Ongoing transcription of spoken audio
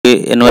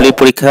Annually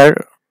পরীক্ষার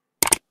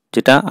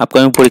যেটা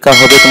upcoming পরীক্ষা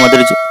হবে তোমাদের,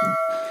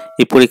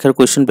 এই পরীক্ষার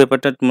কোশ্চেন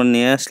পেপারটা তোমরা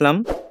নিয়ে আসলাম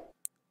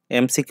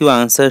এমসিকিউ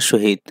আনসার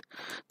সহিত।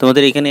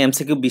 তোমাদের এখানে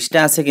এমসিকিউ 20টা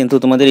আছে, কিন্তু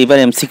তোমাদের এবার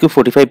এমসিকিউ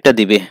 45টা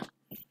দিবে।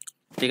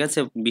 ঠিক আছে,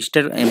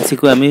 20টার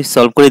এমসিকিউ আমি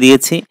সলভ করে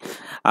দিয়েছি,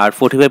 আর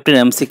 45টার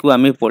এমসিকিউ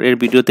আমি পরের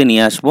ভিডিওতে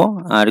নিয়ে আসব।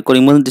 আর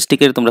করিমগঞ্জ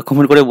ডিস্ট্রিক্টের তোমরা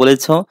কমেন্ট করে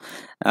বলেছো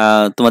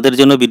তোমাদের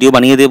জন্য ভিডিও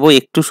বানিয়ে দেবো,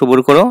 একটু সবুর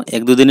করো,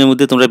 1-2 দিনের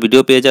মধ্যে তোমরা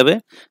ভিডিও পেয়ে যাবে।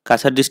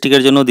 কাছাড়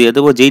ডিস্ট্রিক্টের জন্য দিয়ে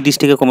দেবো, যেই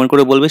ডিস্ট্রিক্টে কমেন্ট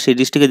করে বলবে সেই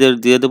ডিস্ট্রিক্টে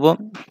দিয়ে দেবো।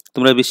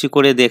 তোমরা বেশি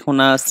করে দেখো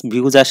না,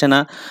 ভিউজ আসে না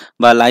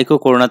বা লাইকও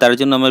করো না, তার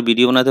জন্য আমার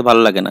ভিডিও বানাতে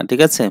ভালো লাগে না।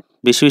 ঠিক আছে,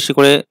 বেশি বেশি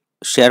করে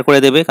শেয়ার করে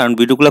দেবে, কারণ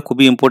ভিডিওগুলো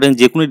খুবই ইম্পর্টেন্ট।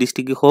 যে কোনো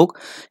ডিস্ট্রিক্টে হোক,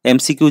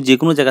 এমসিকিউ যে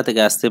কোনো জায়গা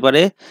থেকে আসতে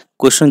পারে,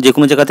 কোশ্চেন যে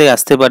কোনো জায়গা থেকে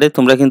আসতে পারে।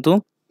 তোমরা কিন্তু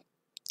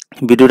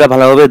ভিডিওটা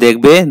ভালোভাবে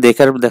দেখবে,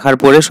 দেখার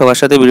পরে সবার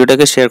সাথে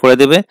ভিডিওটাকে শেয়ার করে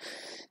দেবে।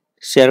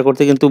 শেয়ার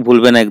করতে কিন্তু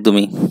ভুলবে না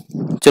একদমই।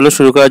 চলো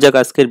শুরু করা যাক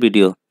আজকের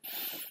video.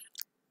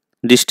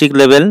 District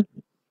level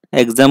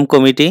exam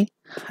committee,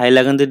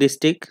 Hailakandi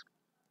district,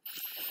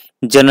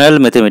 general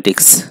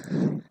mathematics,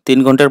 3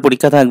 ঘন্টার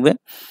পরীক্ষা থাকবে,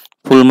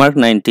 ফুল মার্ক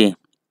 90।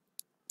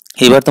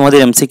 এবার তোমাদের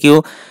এমসিকিউ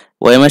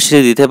ওএমআর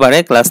শিটে দিতে পারে,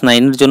 ক্লাস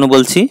 9 এর জন্য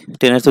বলছি,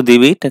 10 এর তো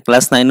দিবেই,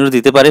 ক্লাস 9 এর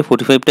দিতে পারে,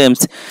 45টা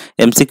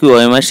এমসিকিউ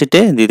ওএমআর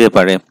শিটে দিতে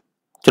পারে।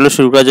 চলো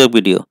শুরু করা যাক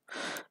ভিডিও।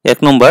 1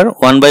 নম্বর,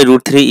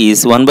 1/√3 ইজ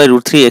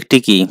 1/√3 একটি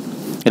কি?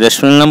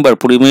 রেশনাল নাম্বার,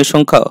 পরিমেয়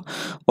সংখ্যা,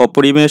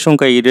 অপরিমেয়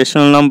সংখ্যা,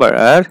 ইরেশনাল নাম্বার,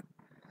 আর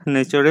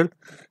ন্যাচারাল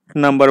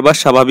নাম্বার বা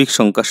স্বাভাবিক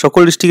সংখ্যা।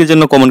 সকল ডিস্ট্রিক্টের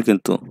জন্য কমন,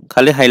 কিন্তু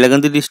খালি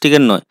হাইলাকান্দি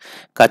ডিস্ট্রিক্টের নয়,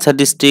 কাছাড়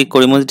ডিস্ট্রিক্ট,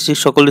 করিমগঞ্জ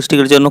ডিস্ট্রিক্ট, সকল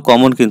ডিস্ট্রিক্টের জন্য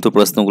কমন কিন্তু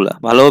প্রশ্নগুলো।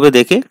 ভালোভাবে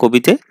দেখে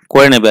কপিতে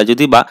করে নেবে। আর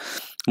যদি বা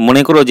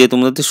মনে করো যে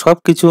তোমাদের সব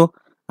কিছু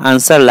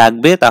আনসার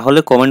লাগবে, তাহলে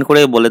কমেন্ট করে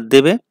বলে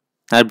দেবে,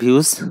 আর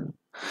ভিউজ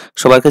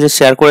সবার কাছে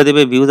শেয়ার করে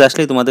দেবে। ভিউজ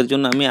আসলেই তোমাদের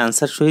জন্য আমি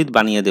আনসার সহিত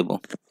বানিয়ে দেব।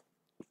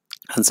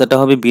 আনসারটা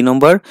হবে B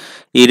number,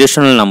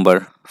 irrational number.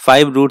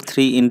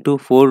 5√3 ×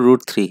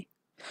 4√3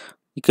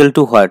 equal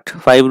to what?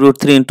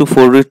 5√3 ×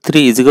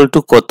 4√3 is equal to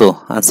কত?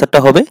 আনসারটা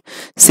হবে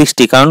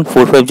 60, কারণ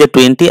 4 5 যা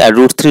 20, আর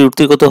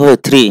 √3 কত হয়?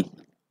 3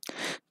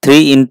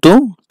 3 ×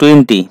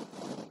 20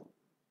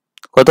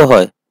 কত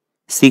হয়?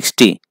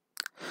 60।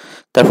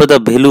 তারপর the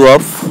value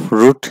of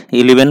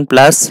 √11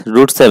 plus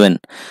 √7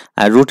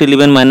 R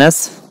 √11 minus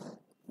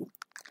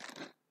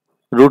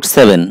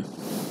 √7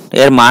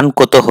 এর মান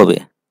কত হবে?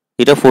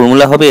 এটা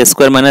ফর্মুলা হবে a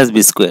square minus b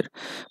square,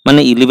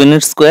 মানে 11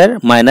 এর স্কয়ার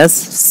মাইনাস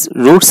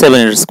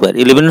 √7 এর স্কয়ার।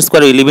 11 এর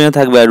স্কয়ার 11 এ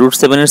থাকবে, আর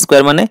 √7 এর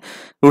স্কয়ার মানে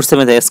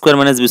 √7 থাকে, a স্কয়ার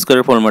মাইনাস b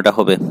স্কয়ারের ফর্মুলাটা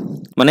হবে,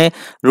 মানে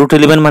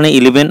 √11 মানে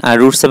 11 আর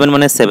 √7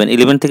 মানে 7।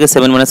 11 থেকে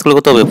 7 মাইনাস করলে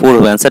কত হবে? 4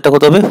 হবে। आंसरটা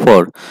কত হবে?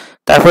 4।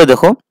 তারপরে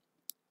দেখো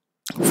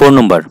 4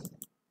 নাম্বার,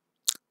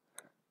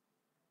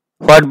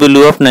 হোয়াট ভ্যালু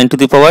অফ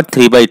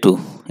 9^3/2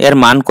 এর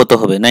মান কত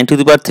হবে?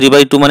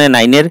 9^3/2 মানে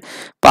 9 এর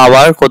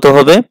পাওয়ার কত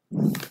হবে?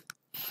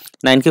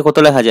 9 কে কত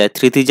লেখা যায়?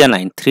 3 3 যা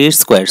 9, 3 এর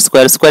স্কয়ার,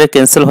 স্কয়ারে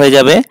ক্যান্সেল হয়ে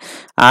যাবে,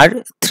 আর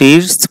 3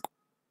 এর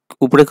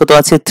উপরে কত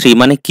আছে? 3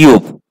 মানে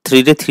কিউব।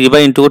 3 রে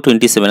 3/2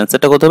 27,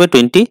 आंसरটা কত হবে?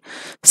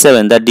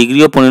 27। The degree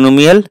of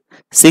polynomial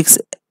 6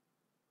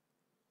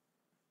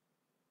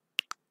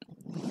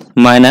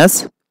 minus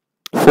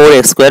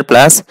 4x²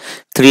 plus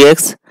 3x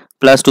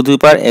plus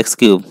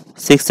 2^x³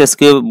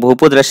 6x³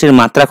 বহুপদ রাশির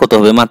মাত্রা কত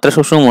হবে? মাত্রা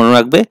সবসময় মনে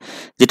রাখবে,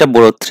 যেটা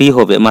বড় 3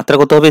 হবে। মাত্রা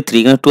কত হবে?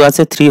 3, এখানে 2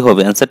 আছে, 3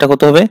 হবে। आंसरটা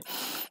কত হবে?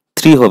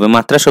 3 হবে।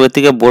 মাত্রা সবের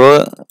থেকে বড়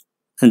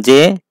যে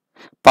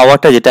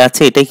পাওয়ারটা যেটা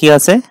আছে, এটা কি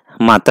আছে?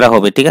 মাত্রা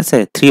হবে। ঠিক আছে,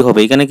 3 হবে।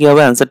 এখানে কি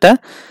হবে? आंसरটা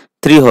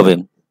 3 হবে।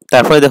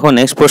 তারপরে দেখো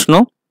নেক্সট প্রশ্ন,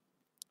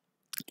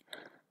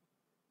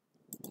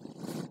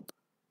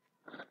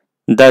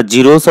 the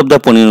zeros of the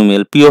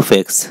polynomial p of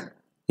x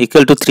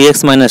equal to 3x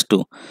minus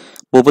 2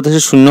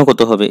 বহুপদের শূন্য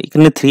কত হবে?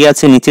 এখানে 3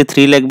 আছে, নিচে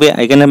 3 লাগবে,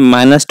 এখানে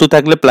 -2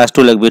 থাকলে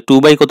 +2 লাগবে,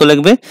 2 কত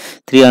লাগবে?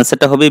 3।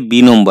 आंसरটা হবে বি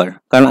নম্বর,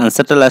 কারণ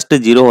आंसरটা লাস্টে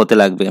 0 হতে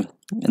লাগবে।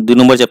 2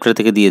 নম্বর চ্যাপ্টার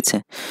থেকে দিয়েছে।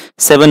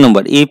 7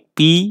 নম্বর, if p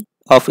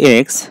of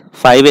x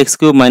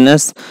 5x³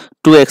 minus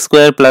 2x²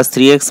 plus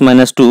 3x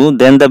minus 2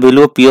 then the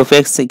value of p of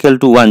x equal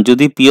to 1।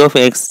 যদি p of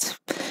x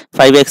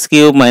 5x³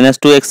 minus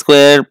 2x²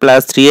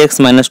 plus 3x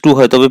minus 2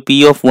 হয়, তবে p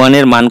of 1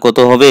 এর মান কত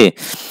হবে?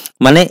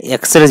 মানে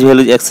x এর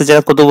value, x এর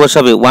জায়গায় কত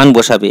বসাবে? 1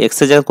 বসাবে। x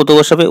এর জায়গায় কত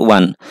বসাবে?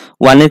 1।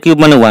 1 এর কিউব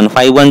মানে 1,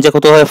 5 1 যা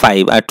কত হয়?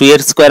 5, আর 2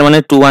 এর স্কয়ার মানে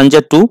 2 1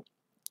 যা 2,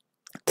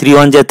 3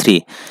 1 যা 3,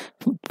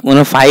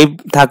 মানে 5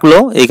 থাকলো,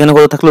 এখানে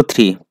কত থাকলো?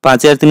 3।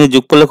 5 আর 3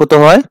 যোগ করলে কত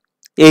হয়?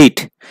 8।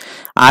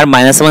 আর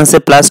 -1 সে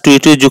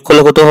 +2 যোগ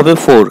করলে কত হবে?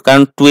 4,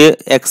 কারণ 2 এর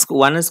x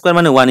 1 এর স্কয়ার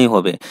মানে 1ই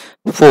হবে।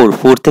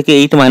 4 থেকে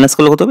 8 মাইনাস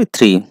করলে কত হবে?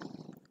 3।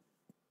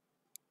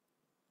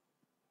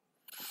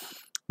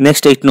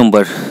 Next 8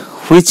 number,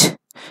 which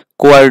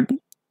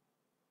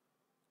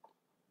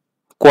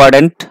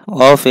quadrant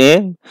of a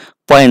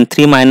point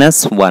 3 minus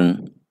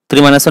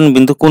 1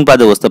 বিন্দু কোন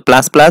পাদে অবস্থিত?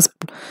 Plus plus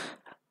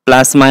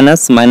plus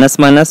minus minus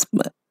minus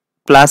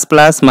plus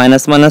plus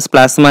minus minus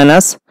plus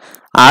minus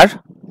আর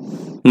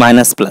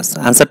মাইনাস প্লাস।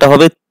 आंसरটা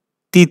হবে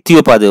তৃতীয়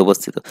পাদে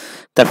অবস্থিত।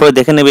 তারপরে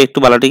দেখে নেবে একটু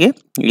ভালোটিকে,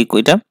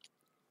 এটা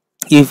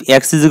if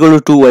x is equal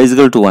to 2, y is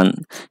equal to 1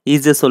 is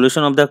the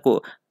solution of the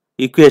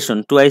equation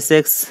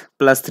 2x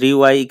plus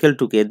 3y equal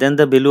to K, then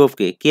the value of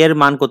কে, কে এর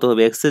মান কত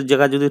হবে, x এর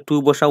জায়গায় যদি 2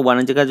 বসাও, 1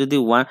 এর জায়গায় যদি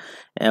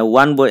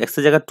 1 x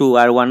এর জায়গায় 2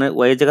 আর 1 এর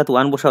y এর জায়গায়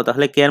 1 বসাও,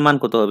 তাহলে কে এর মান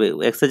কত হবে,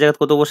 x এর জায়গায়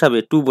কত বসাবে,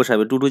 2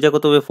 বসাবে, 2 2 জায়গায়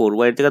কত হবে 4,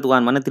 y এর জায়গায়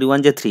 1 মানে 3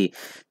 1 যে 3,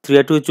 3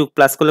 আর 2 যোগ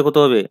প্লাস করলে কত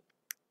হবে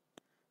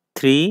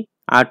 3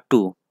 আর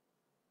 2,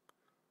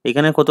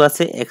 এখানে কত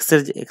আছে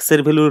x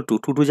এর ভ্যালু 2,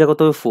 2 2 জায়গায় কত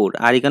হবে 4,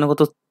 আর এখানে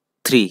কত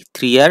 3,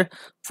 3 আর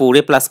 4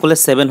 এ প্লাস করলে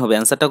 7 হবে,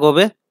 आंसरটা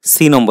কবে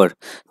সি নম্বর।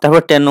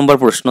 তারপর 10 নম্বর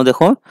প্রশ্ন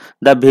দেখো,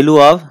 the value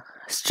of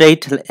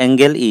straight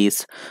angle is,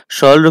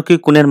 সরলরেখী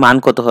কোণের মান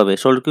কত হবে,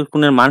 সরলরেখী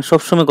কোণের মান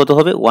সবসময় কত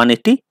হবে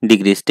 180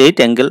 ডিগ্রি, স্ট্রেইট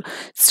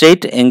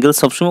অ্যাঙ্গেল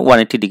সবসময়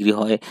 180 ডিগ্রি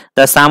হয়।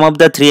 The some of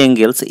the three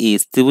angles is,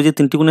 ত্রিভুজের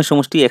তিনটি কোণের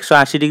সমষ্টি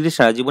 180 ডিগ্রি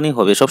সারা জীবনই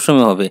হবে,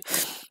 সবসময় হবে।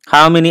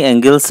 How many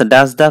angles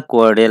does the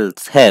কোয়াড্রেলস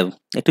have,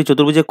 একটি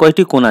চতুর্ভুজে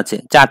কয়টি কোণ আছে,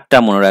 4টা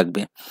মনে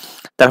রাখবে।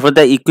 তারপর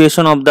the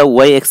equation of the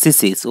Y Axis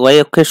is, Y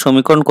অক্ষের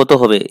সমীকরণ কত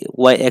হবে,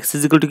 ওয়াই অ্যাক্সিস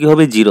ইকুয়াল টু কি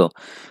হবে 0।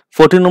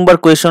 14 নম্বর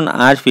কোয়েশন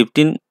আর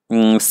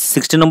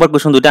 16 নম্বর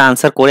কোয়েশন দুটো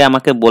আনসার করে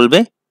আমাকে বলবে,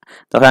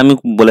 তারপর আমি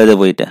বলে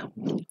দেবো এটা।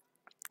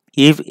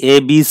 If A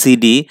B C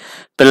D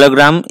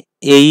parallelogram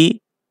এই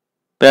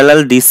parallel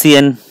DC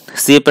and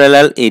see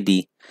parallel eddy,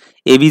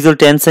 A B is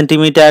 10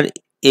 centimetre,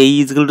 A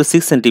is equal to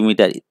 6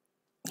 centimetre,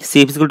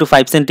 CF is equal to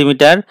 5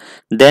 centimeter,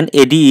 then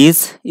AD is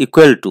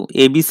equal to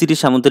ABCD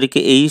সমান্তরিকে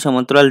AE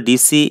সমান্তরাল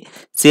DC,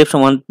 CF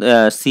সমান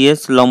CS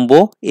লম্ব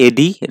AD,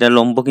 এটা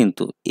লম্ব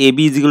কিন্তু, AB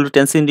is equal to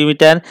 10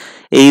 centimeter,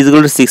 AE is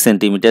equal to 6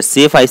 centimeter,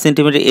 CF 5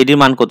 centimeter, AD এর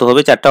মান কত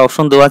হবে, চারটা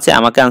অপশন দেওয়া আছে,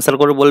 আমাকে আনসার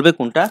করে বলবে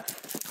কোনটা,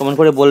 কমেন্ট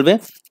করে বলবে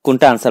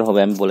কোনটা আনসার হবে,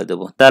 আমি বলে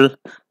দেবো। তার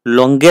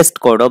longest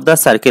cord of the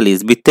circle is,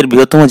 বৃত্তের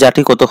বৃহত্তম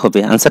জাটি কত হবে,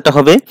 আনসারটা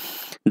হবে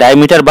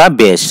ডায়ামিটার বা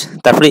ব্যাস।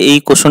 তারপরে এই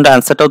কোশ্চেনটা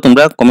আনসারটাও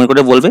তোমরা কমেন্ট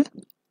করে বলবে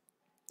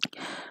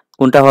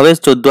কোনটা হবে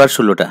 14 আর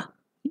 16টা।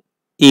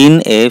 In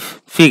a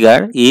figure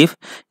if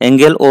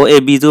angle O A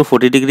B is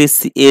 40 degree,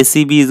 A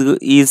C B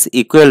is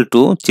equal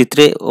to,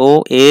 চিত্রে ও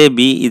A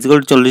B is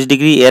equal to 40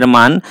 degree, এর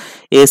মান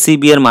এ সি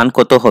বি এর মান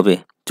কত হবে,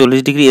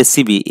 40 ডিগ্রি এ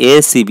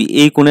সি বি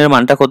এই কোণের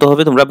মানটা কত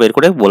হবে তোমরা বের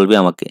করে বলবে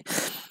আমাকে।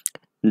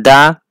 The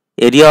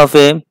area of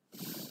A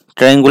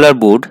triangular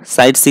board,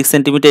 side 6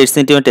 centimetre, 8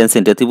 centimetre, 10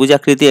 centimetre, ত্রিভুজ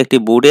আকৃতি একটি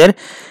বোর্ডের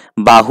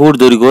বাহুর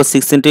দৈর্ঘ্য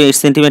 6 সেন্টিমিটার, 8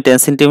 সেন্টিমিটার, 10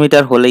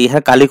 সেন্টিমিটার হলে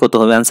ইহার কালি কত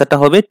হবে, আনসারটা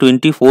হবে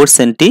 24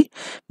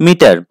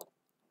 centimetre.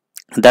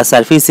 The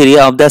surface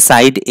area of the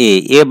side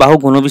এ বাহু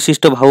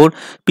ঘনবিশিষ্ট বাহুর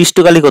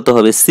পৃষ্ঠকালি কত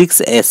হবে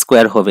 6a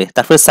স্কয়ার হবে।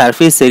 তারপরে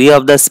surface area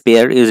of the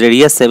spare is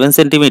radius 7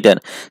 centimetre,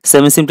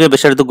 7 centimetre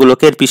ব্যাসার্ধ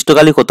গোলকের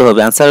পৃষ্ঠকালি কত হবে,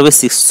 আনসার হবে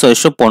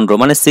 615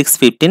 মানে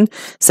 615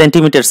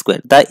 সেন্টিমিটার স্কয়ার।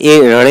 দ্য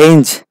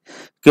রেঞ্জ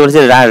কি বলছে,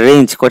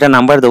 রেঞ্জ কয়টা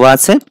নাম্বার দেওয়া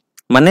আছে,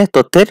 মানে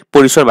তথ্যের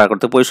পরিসর বার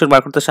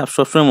করতে,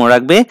 সবসময় মনে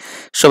রাখবে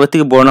সবার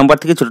থেকে বড় নাম্বার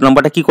থেকে ছোট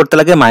নাম্বারটা কি করতে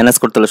লাগে, মাইনাস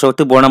করতে লাগে। সবার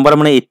থেকে বড় নাম্বার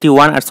মানে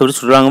 81 আর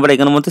ছোট নাম্বার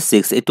এখানের মধ্যে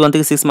 6, 81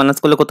 থেকে 6 মাইনাস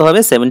করলে কত হবে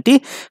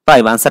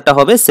 75, আনসারটা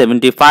হবে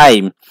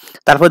 75।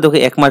 তারপর দেখো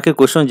 1 মার্কের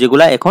কোশ্চেন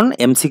যেগুলো এখন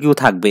এমসিকিউ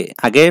থাকবে,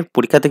 আগের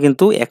পরীক্ষাতে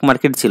কিন্তু 1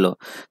 মার্কের ছিল।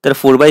 তার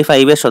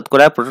 4/5 এর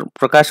শতকরা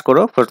প্রকাশ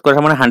করো,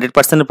 শতকরা মানে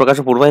 100% প্রকাশ,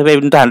 4/5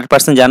 কিন্তু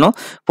 100% জানো,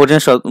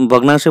 49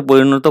 ভগ্নাংশে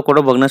পরিণত করো,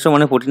 ভগ্নাংশ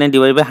মানে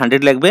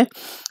 49/100 লাগবে,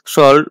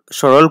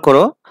 সরল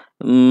করো,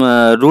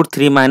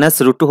 √3 মাইনাস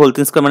 √2 হোল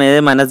 3 স্কয়ার মানে a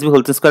minus b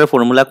whole 3 স্কয়ারের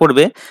formula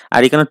করবে,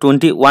 আর এখানে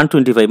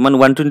 125 মানে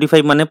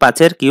 125 মানে 5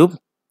 এর কিউব,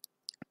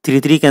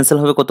 3 ক্যান্সেল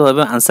হবে, কত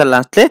হবে আনসার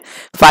লাস্টে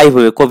 5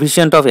 হবে।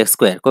 Coefficient of x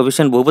square,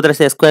 coefficient বহুপদ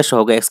রাশি x স্কয়ার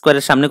সহগ, x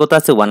স্কয়ারের সামনে কত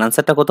আছে 1,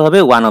 আনসারটা কত হবে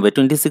 1 হবে,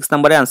 26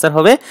 নম্বরে আনসার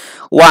হবে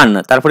 1।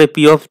 তারপরে p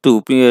অফ 2,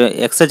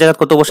 x এর জায়গায়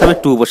কত বসাবে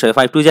 2 বসাবে,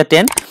 5 2 যা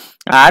 10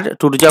 আর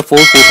 2 2 যা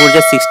 4, 4 4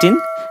 যা 16,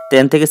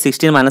 10 থেকে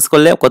 16 মাইনাস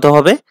করলে কত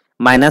হবে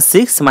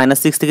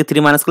 -6 থেকে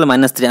 3 মাইনাস করলে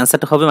 -3,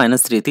 আনসারটা হবে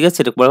 -3, ঠিক আছে,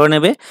 এটা বড়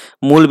নেবে।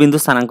 মূল বিন্দু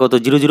স্থানাঙ্ক কত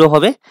 0 0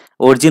 হবে,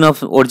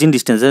 অরিজিন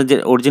ডিসটেন্স, যে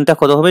অরিজিনটা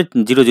কত হবে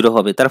 0 0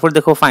 হবে। তারপর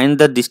দেখো find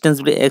the distance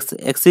between x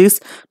Axis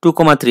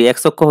 2,3, x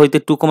অক্ষ হইতে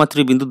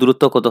 2,3 বিন্দু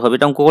দূরত্ব কত হবে,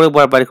 এটা অঙ্ক করে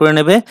বার করে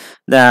নেবে।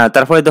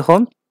 তারপরে দেখো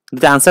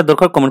যদি আনসার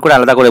দরকার কমেন্ট করে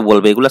আলাদা করে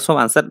বলবে, এগুলো সব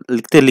আনসার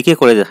লিখে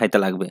করে দেখাইতে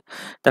লাগবে।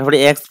 তারপরে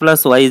x +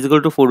 y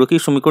 = 4 রৈখিক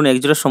সমীকরণ এক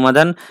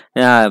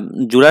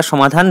জোড়ার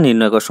সমাধান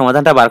নির্ণয় করো,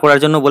 সমাধানটা বার করার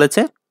জন্য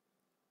বলেছে।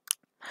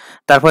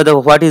 তারপরে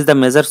দেখো what is the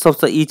measures of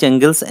the each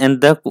angles and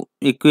the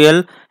equal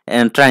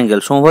triangle,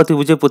 সমবাহু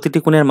ত্রিভুজের প্রতিটি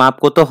কোণের মাপ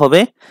কত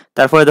হবে।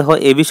 তারপরে দেখো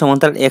এবি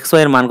সমান্তরাল এক্স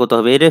ওয়াই এর মান কত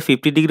হবে, এটা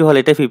 50 ডিগ্রি হলে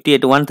এটা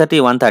 58,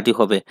 130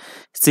 হবে।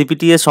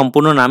 সিপিটি এর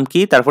সম্পূর্ণ নাম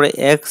কি, তারপরে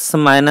x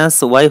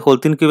 - y হোল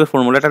 3 কিউবের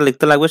ফর্মুলাটা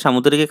লিখতে লাগবে,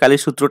 সামুদ্রিক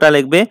কালির সূত্রটা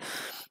লিখবে।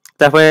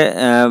 তারপরে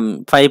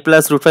 5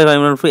 + √5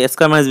 - a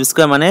স্কয়ার - b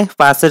স্কয়ার মানে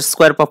 5 এর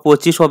স্কয়ার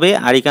 25 হবে,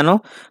 আর এখানেও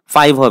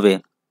 5 হবে,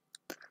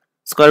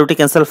 স্কয়ার রুটে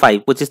ক্যান্সেল 5,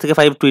 25 থেকে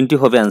 5 20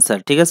 হবে আনসার,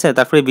 ঠিক আছে।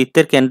 তারপরে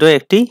বৃত্তের কেন্দ্র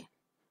একটি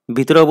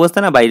ভিতরে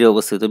অবস্থান না বাইরে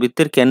অবস্থিত,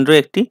 বৃত্তের কেন্দ্র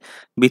একটি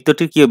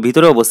বৃত্তটির কি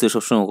ভিতরে অবস্থিত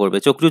সবসময় করবে।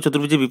 চক্রীয়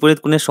চতুর্ভুজের বিপরীত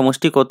কোণের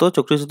সমষ্টি কত,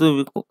 চক্রীয়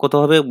চতুর্ভুজ কত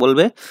হবে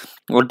বলবে,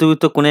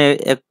 অর্ধবৃত্ত কোণে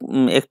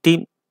একটি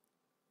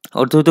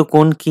অর্ধহিত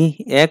কোণ কি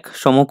এক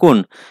সমকোণ?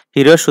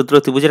 হিরোর সূত্র,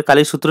 ত্রিভুজের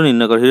কালির সূত্র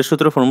নির্ণয় করো। হিরোর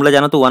সূত্র ফর্মুলা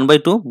জানো তো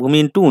 1/2 ভূমি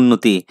ইন্টু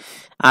উন্নতি।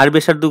 আর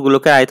ব্যাসার্ধ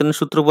গোলকের আয়তনের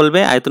সূত্র বলবে,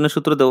 আয়তনের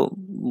সূত্র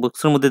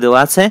বক্সের মধ্যে দেওয়া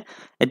আছে।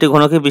 এটি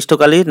ঘনকের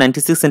পৃষ্ঠকালি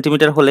 96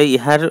 সেন্টিমিটার হলে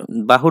ইহার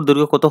বাহুর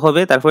দৈর্ঘ্য কত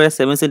হবে? তারপরে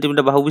 7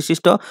 সেন্টিমিটার বাহু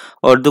বিশিষ্ট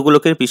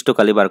অর্ধগোলকের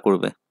পৃষ্ঠকালি বার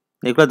করবে।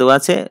 এগুলো দেওয়া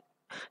আছে।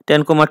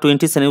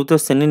 10,20 সেন্টিমিটার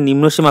শ্রেণীর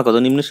নিম্নসীমা কত?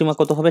 নিম্নসীমা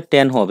কত হবে?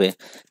 10 হবে।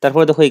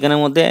 তারপরে দেখো এখানের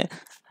মধ্যে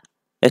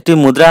একটি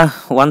মুদ্রা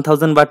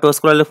 1000 বার টস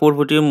করালে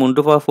 440 মুন্ড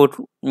পাওয়া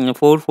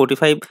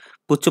 445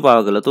 পুচ্ছ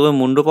পাওয়া গেল, তবে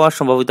মুন্ড পাওয়ার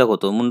সম্ভাবিতা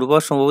কত? মুন্ড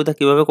পাওয়ার সম্ভাবিতা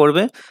কিভাবে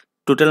করবে?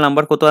 টোটাল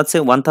নাম্বার কত আছে?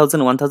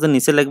 1000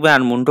 নিচে লাগবে,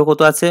 আর মুন্ড কত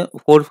আছে?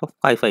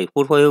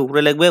 455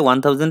 উপরে লাগবে,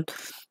 1000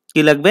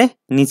 কি লাগবে?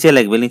 নিচে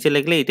লাগবে। নিচে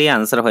লাগলে এটাই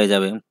আনসার হয়ে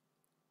যাবে।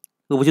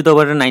 উপজিত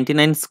ওভারের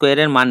 99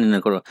 স্কোয়ারের মান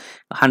নির্ণয় করো।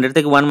 100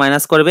 থেকে 1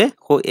 মাইনাস করবে,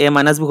 a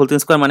minus B whole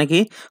square মানে কি?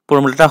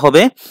 ফর্মুলাটা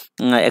হবে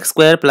x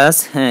square plus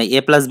a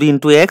plus B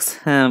into x,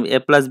 a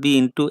plus B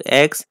into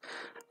x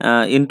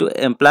into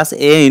plus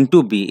a into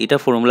B, এটা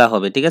ফর্মুলা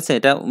হবে। ঠিক আছে,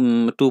 এটা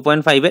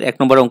 2.5 এর 1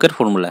 নম্বর অঙ্কের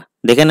ফর্মুলা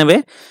দেখে নেবে।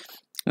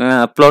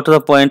 প্লট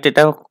অফ পয়েন্ট,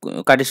 এটা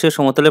কার্টেসীয়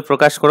সমতলে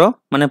প্রকাশ করো,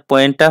 মানে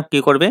পয়েন্টটা কি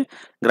করবে?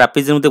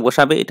 গ্রাফিক্সের মধ্যে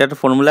বসাবে। এটার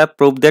ফর্মুলা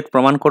প্রুফ দ্যাট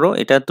প্রমাণ করো,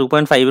 এটা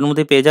 2.5 এর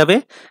মধ্যে পেয়ে যাবে।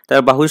 তার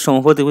বাহুর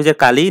সমবাহু ত্রিভুজের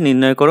কালি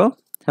নির্ণয় করো।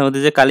 এর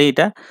মধ্যে যে কালি,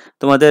 এটা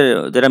তোমাদের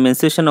যারা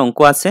মেনসুরেশন অঙ্ক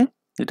আছে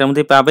এটার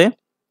মধ্যে পাবে।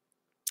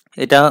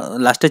 এটা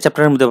লাস্টের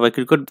চ্যাপ্টারের মধ্যে পাবে।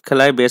 ক্রিকেট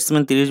খেলায়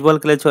ব্যাটসম্যান 30 বল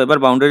খেলে 6 বার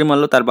বাউন্ডারি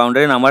মারলো, তার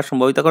বাউন্ডারি নাম্বার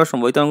সম্ভাবিতা করো।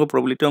 সম্ভাবিত অঙ্ক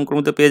প্রবলিটি অঙ্কের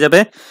মধ্যে পেয়ে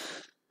যাবে।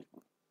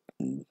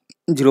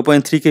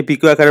 0.3 কে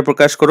পিকিউ আকারে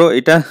প্রকাশ করো,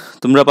 এটা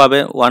তোমরা পাবে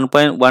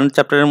 1.1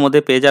 চ্যাপ্টারের মধ্যে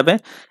পেয়ে যাবে।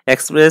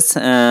 এক্সপ্রেস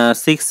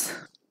 6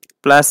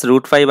 প্লাস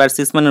 √5 আর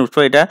 6 মানে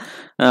 √5, এটা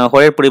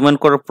হরের পরিমাণ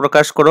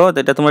প্রকাশ করো,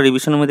 এটা তোমরা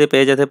রিভিশনের মধ্যে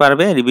পেয়ে যেতে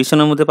পারবে।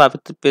 রিভিশনের মধ্যে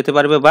পেতে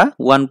পারবে বা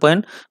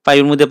 1.5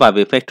 এর মধ্যে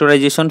পাবে।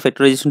 ফ্যাক্টরাইজেশন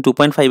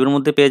 2.5 এর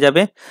মধ্যে পেয়ে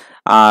যাবে।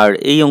 আর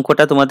এই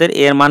অঙ্কটা তোমাদের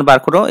এর মান বার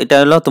করো, এটা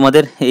হলো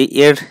তোমাদের এই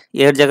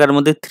এর জায়গার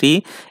মধ্যে 3,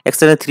 x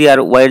এর 3 আর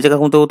y এর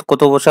জায়গার মধ্যে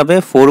কত বসাবে?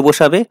 4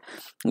 বসাবে।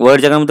 y এর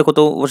জায়গার মধ্যে কত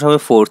বসাবে?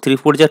 4, 3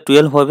 4 যা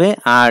 12 হবে।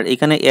 আর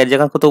এখানে এর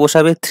জায়গা কত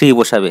বসাবে? 3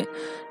 বসাবে।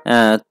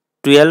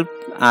 12,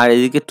 আর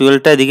এদিকে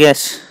 12টা এদিকে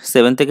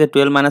 7 থেকে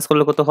 12 মাইনাস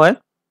করলে কত হয়?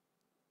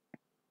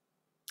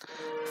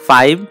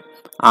 5,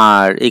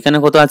 আর এখানে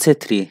কত আছে?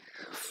 3,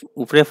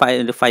 উপরে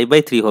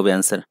 5/3 হবে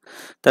आंसर।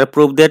 তার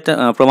প্রুফ দ্যাট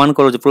প্রমাণ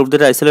করো যে proof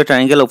that isolate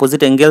triangle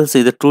opposite angles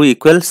is the true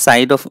equal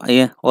side of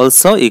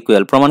also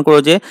equal. প্রমাণ করো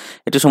যে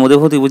এটি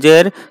সমদ্বিবাহু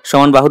ত্রিভুজের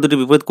সমান বাহু দুটি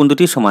বিপরীত কোণ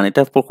দুটি সমান।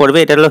 এটা করবে,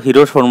 এটা হলো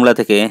হিরোর ফর্মুলা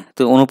থেকে।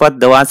 তো অনুপাত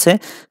দেওয়া আছে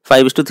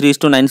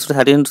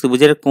 5:3:9:13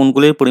 ত্রিভুজের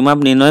কোণগুলির পরিমাপ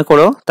নির্ণয়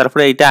করো।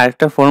 তারপরে এটা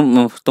আরেকটা ফর্ম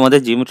তোমাদের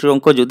জিওমেট্রি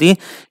অঙ্ক, যদি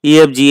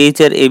EFGH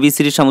এর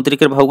ABCD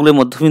সামুদ্রিকের বাহুগুলির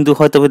মধ্যবিন্দু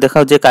হয় তবে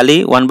দেখাও যে কালি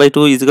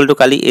 1/2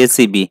 = কালি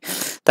ACB।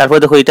 তারপরে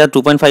দেখো এটা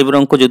 2.5 এর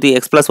অঙ্ক, যদি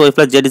x + y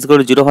 + z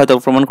 = 0 হয়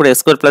তবে প্রমাণ করে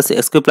x² +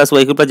 x³ +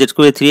 y³ +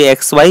 z³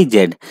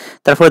 3xyz।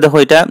 তারপরে দেখো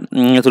এটা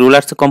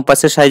রুলার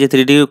কম্পাসের সাহায্যে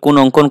 3 ডিগ্রি কোণ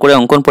অঙ্কন করে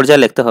অঙ্কন পর্যায়ে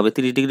লিখতে হবে।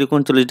 3 ডিগ্রি কোণ,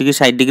 40 ডিগ্রি,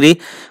 60 ডিগ্রি,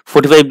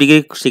 45 ডিগ্রি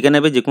শিখে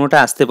নেবে, যে কোনোটা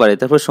আসতে পারে।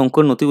 তারপর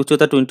শঙ্কুর নতি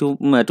উচ্চতা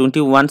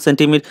 21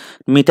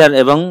 সেন্টিমিটার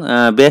এবং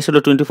ব্যাস হলো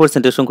 24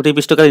 সেন্টিমিটার। শঙ্কুটির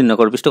পৃষ্ঠকালি নির্ণয়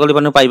করো। পৃষ্ঠকালি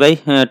মানে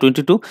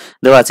π/22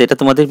 দেওয়া আছে। এটা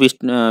তোমাদের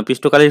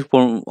পৃষ্ঠকালির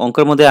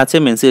অঙ্কের মধ্যে আছে,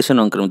 মেনসুরেশন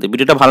অঙ্কের মধ্যে।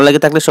 ভিডিওটা ভালো লাগে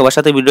থাকলে সবার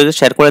সাথে ভিডিওটা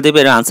শেয়ার করে দেবে।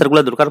 এর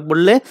আনসারগুলো দরকার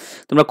পড়লে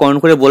তোমরা কমেন্ট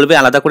করে বলবে,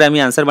 আলাদা করে আমি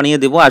আনসার বানিয়ে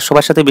দেবো। আর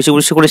সবার সাথে বেশি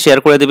বেশি করে শেয়ার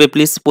করে দেবে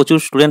প্লিজ। প্রচুর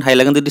স্টুডেন্ট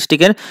হাইলাকান্দি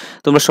ডিস্ট্রিক্টের,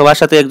 তোমরা সবার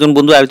সাথে একজন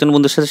বন্ধু আরেকজন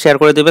বন্ধুর সাথে শেয়ার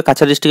করে দেবে।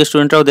 কাছাড় ডিস্ট্রিক্টের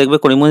স্টুডেন্টরাও দেখবে।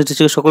 করিমগঞ্জ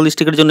ডিস্ট্রিক্টের সকল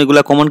ডিস্ট্রিক্টের জন্য এগুলো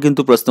কমন,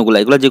 কিন্তু প্রশ্নগুলো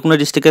এগুলো যে কোনো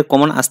ডিস্ট্রিক্টের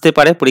কমন আসতে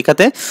পারে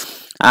পরীক্ষাতে।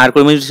 আর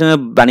করিমগঞ্জ ডিস্ট্রিক্টে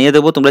বানিয়ে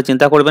দেবো, তোমরা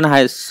চিন্তা করবে না।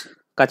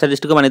 কাছাড়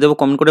ডিস্ট্রিক্টে বানিয়ে দেবো,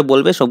 কমেন্ট করে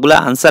বলবে, সবগুলো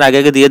আনসার আগে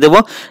আগে দিয়ে দেবো,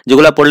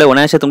 যেগুলো পড়লে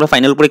অনায়াসে তোমরা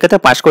ফাইনাল পরীক্ষাতে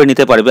পাস করে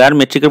নিতে পারবে। আর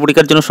মেট্রিকের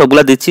পরীক্ষার জন্য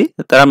সবগুলো দিচ্ছি,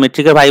 তারা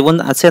মেট্রিকের ভাই বোন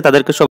আছে তাদেরকে সব